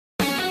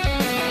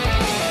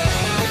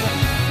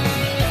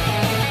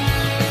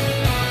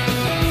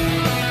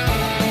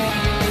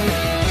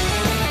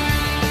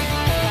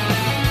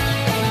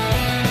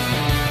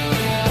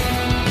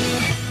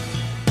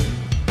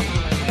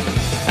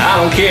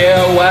don't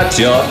care what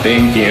you're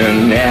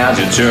thinking as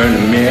you turn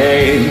to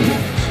me.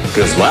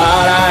 Cause what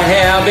I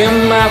have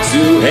in my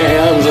two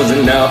hands was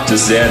enough to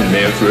set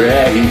me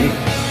free.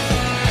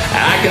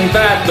 I can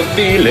fight the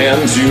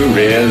feelings you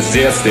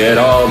resisted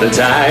all the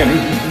time.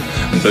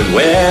 But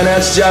when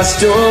it's just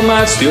too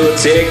much to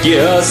take,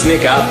 you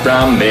sneak up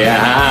from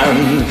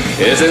behind.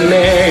 Is it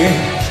me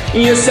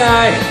you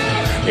say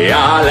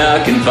you're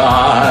looking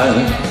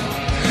for?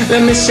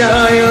 Let me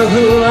show you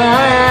who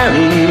I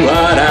am,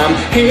 what I'm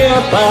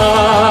here for.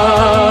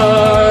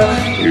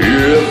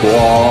 Here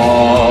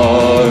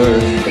for.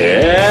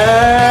 Hey,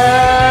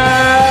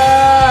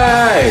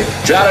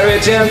 try to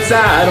reach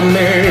inside of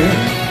me,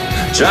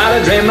 try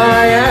to drain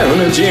my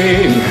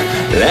energy.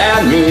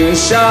 Let me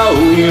show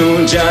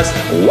you just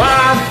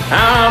what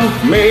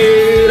I'm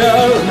made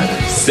of.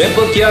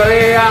 Simple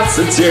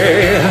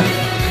curiosity,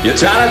 you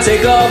try to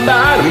take a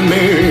bite of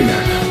me.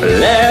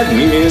 Let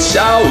me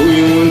show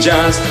you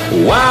just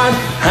what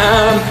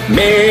I'm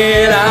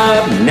made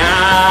of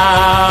now.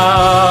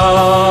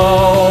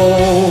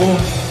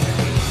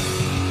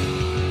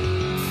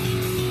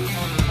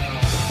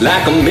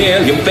 Like a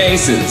million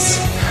faces,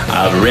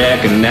 I've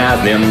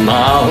recognized them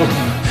all.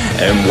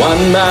 And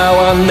one by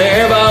one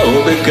they've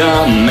all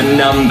become a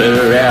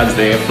number as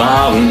they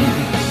fall.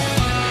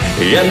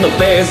 In the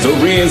face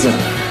of reason,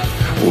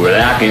 well,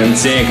 I can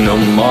take no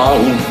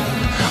more.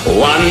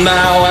 One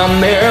by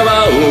one they've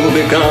all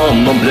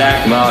become a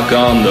black mark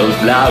on the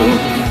floor.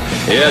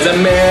 Is it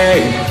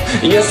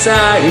me you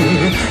say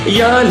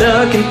you're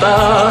looking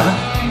for?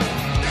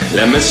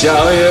 Let me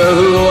show you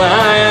who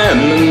I am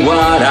and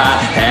what I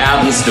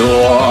have in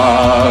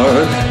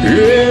store.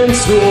 In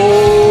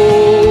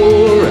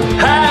store.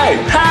 Hey,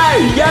 hey,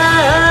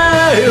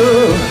 yeah.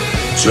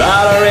 Try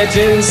to reach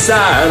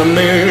inside of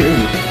me,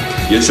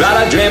 you try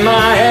to drain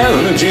my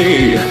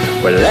energy.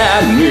 Well,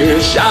 let me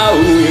show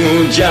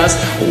you just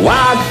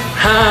what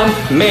I'm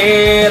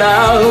made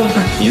of.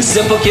 You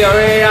simple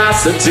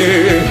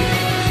curiosity,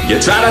 you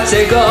try to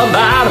take a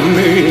bite of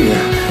me.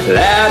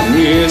 Let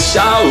me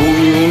show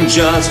you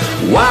just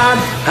what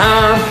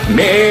I'm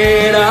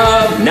made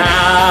of now.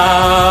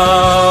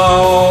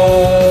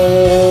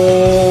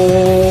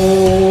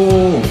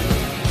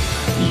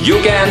 You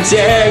can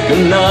take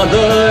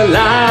another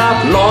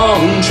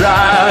lifelong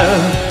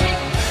try.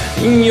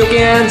 You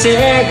can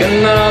take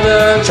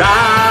another try.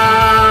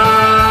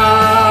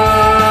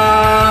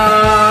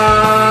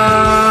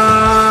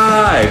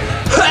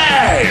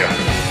 Hey!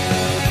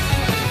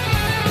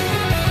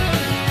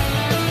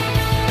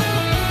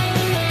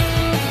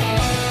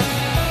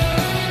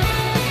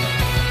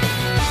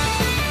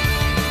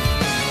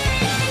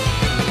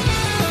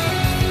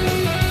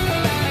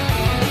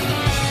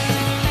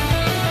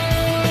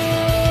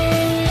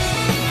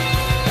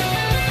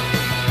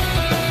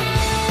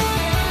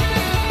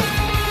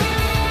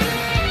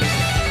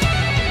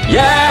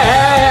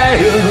 Yeah,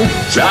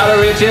 try to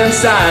reach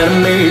inside of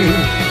me,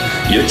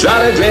 you try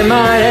to drain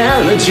my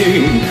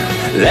energy.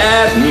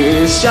 Let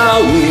me show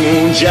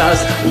you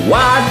just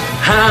what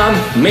I'm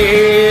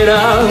made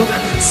of.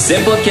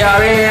 Simple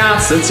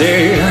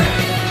curiosity,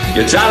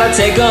 you try to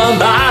take a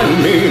bite of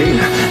me.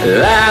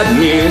 Let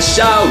me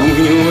show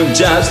you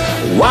just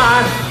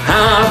what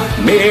I'm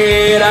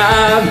made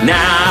of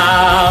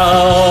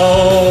now.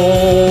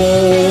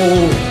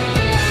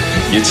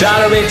 You try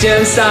to reach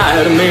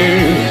inside of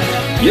me,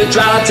 you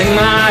try to take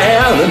my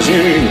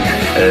energy.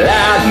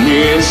 Let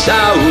me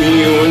show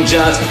you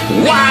just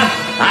what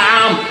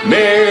I'm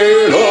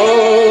made of.